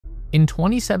In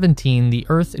 2017, the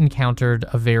Earth encountered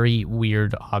a very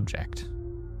weird object.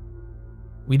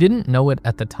 We didn't know it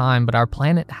at the time, but our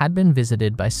planet had been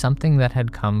visited by something that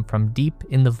had come from deep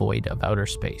in the void of outer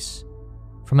space,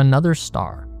 from another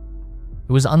star.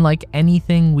 It was unlike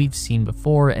anything we've seen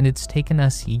before, and it's taken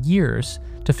us years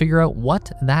to figure out what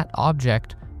that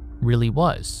object really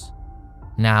was.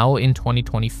 Now, in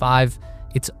 2025,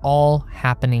 it's all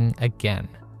happening again.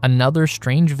 Another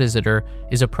strange visitor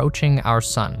is approaching our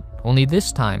sun, only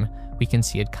this time we can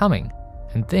see it coming,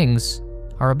 and things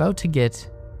are about to get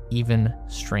even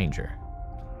stranger.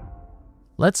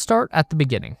 Let's start at the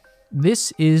beginning.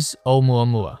 This is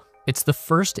Oumuamua. It's the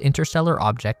first interstellar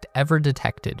object ever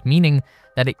detected, meaning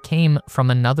that it came from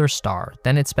another star.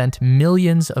 Then it spent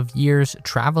millions of years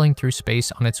traveling through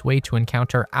space on its way to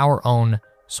encounter our own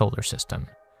solar system.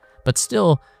 But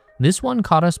still, this one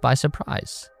caught us by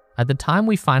surprise. At the time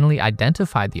we finally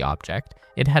identified the object,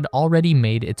 it had already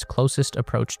made its closest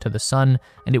approach to the sun,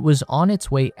 and it was on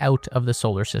its way out of the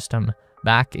solar system,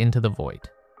 back into the void.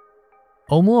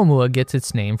 Oumuamua gets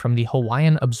its name from the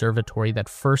Hawaiian observatory that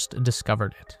first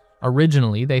discovered it.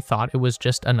 Originally, they thought it was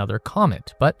just another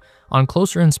comet, but on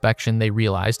closer inspection, they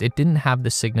realized it didn't have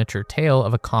the signature tail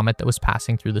of a comet that was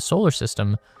passing through the solar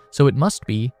system, so it must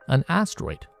be an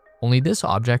asteroid. Only this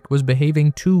object was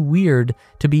behaving too weird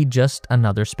to be just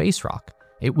another space rock.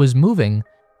 It was moving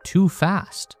too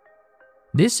fast.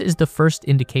 This is the first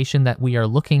indication that we are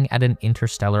looking at an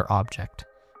interstellar object.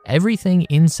 Everything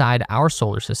inside our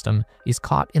solar system is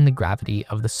caught in the gravity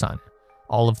of the sun.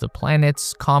 All of the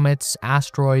planets, comets,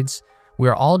 asteroids,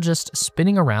 we're all just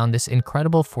spinning around this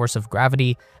incredible force of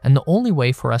gravity, and the only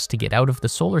way for us to get out of the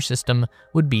solar system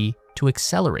would be to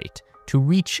accelerate, to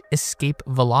reach escape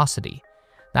velocity.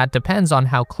 That depends on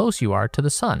how close you are to the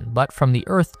sun, but from the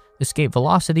Earth, escape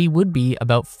velocity would be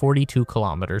about 42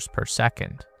 kilometers per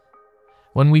second.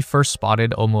 When we first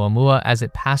spotted Oumuamua as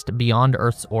it passed beyond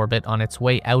Earth's orbit on its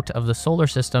way out of the solar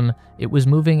system, it was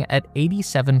moving at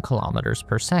 87 kilometers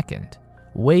per second.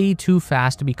 Way too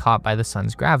fast to be caught by the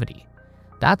sun's gravity.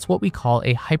 That's what we call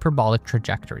a hyperbolic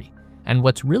trajectory. And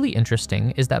what's really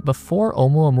interesting is that before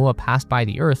Oumuamua passed by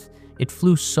the Earth, it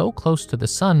flew so close to the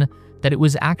sun that it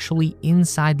was actually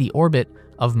inside the orbit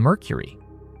of Mercury.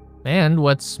 And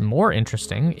what's more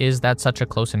interesting is that such a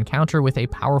close encounter with a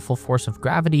powerful force of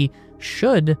gravity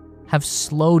should have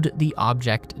slowed the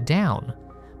object down.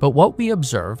 But what we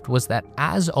observed was that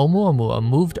as Oumuamua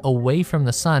moved away from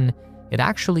the sun, it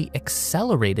actually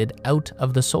accelerated out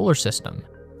of the solar system.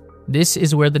 This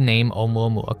is where the name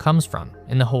Oumuamua comes from.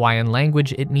 In the Hawaiian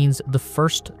language, it means the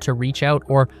first to reach out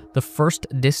or the first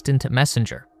distant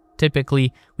messenger.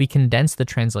 Typically, we condense the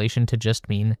translation to just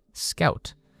mean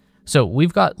scout. So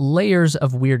we've got layers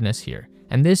of weirdness here,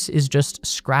 and this is just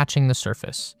scratching the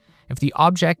surface. If the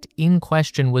object in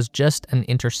question was just an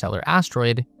interstellar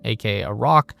asteroid, aka a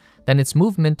rock, then its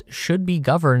movement should be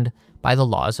governed by the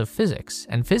laws of physics,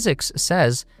 and physics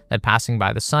says that passing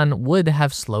by the sun would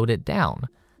have slowed it down.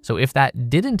 So if that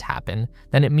didn't happen,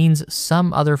 then it means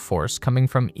some other force coming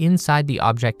from inside the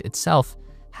object itself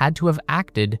had to have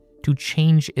acted to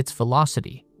change its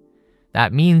velocity.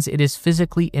 That means it is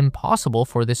physically impossible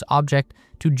for this object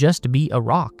to just be a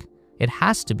rock. It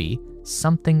has to be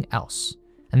something else.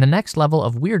 And the next level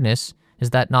of weirdness is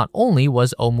that not only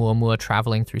was Oumuamua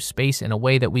traveling through space in a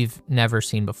way that we've never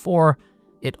seen before,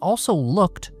 it also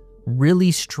looked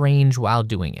really strange while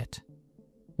doing it.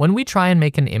 When we try and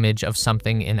make an image of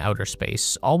something in outer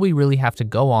space, all we really have to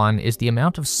go on is the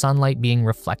amount of sunlight being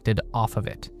reflected off of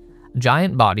it.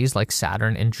 Giant bodies like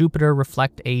Saturn and Jupiter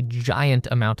reflect a giant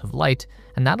amount of light,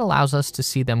 and that allows us to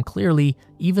see them clearly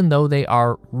even though they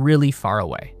are really far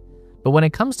away. But when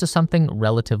it comes to something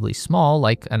relatively small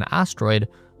like an asteroid,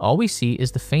 all we see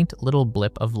is the faint little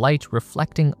blip of light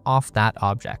reflecting off that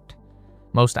object.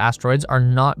 Most asteroids are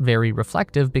not very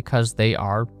reflective because they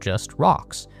are just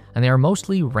rocks, and they are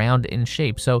mostly round in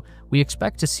shape, so we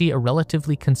expect to see a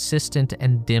relatively consistent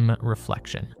and dim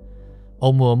reflection.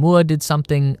 Oumuamua did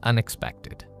something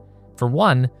unexpected. For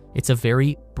one, it's a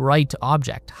very bright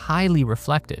object, highly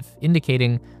reflective,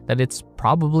 indicating that it's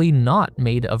probably not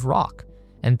made of rock.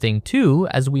 And thing two,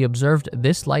 as we observed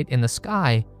this light in the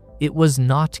sky, it was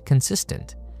not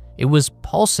consistent. It was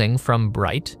pulsing from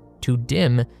bright to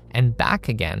dim and back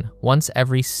again once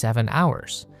every 7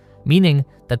 hours, meaning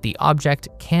that the object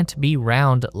can't be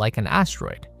round like an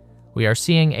asteroid. We are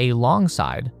seeing a long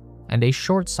side and a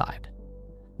short side.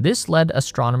 This led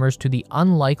astronomers to the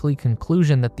unlikely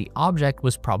conclusion that the object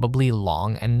was probably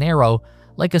long and narrow,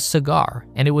 like a cigar,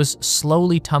 and it was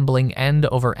slowly tumbling end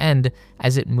over end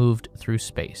as it moved through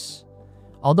space.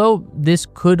 Although this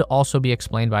could also be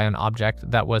explained by an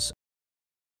object that was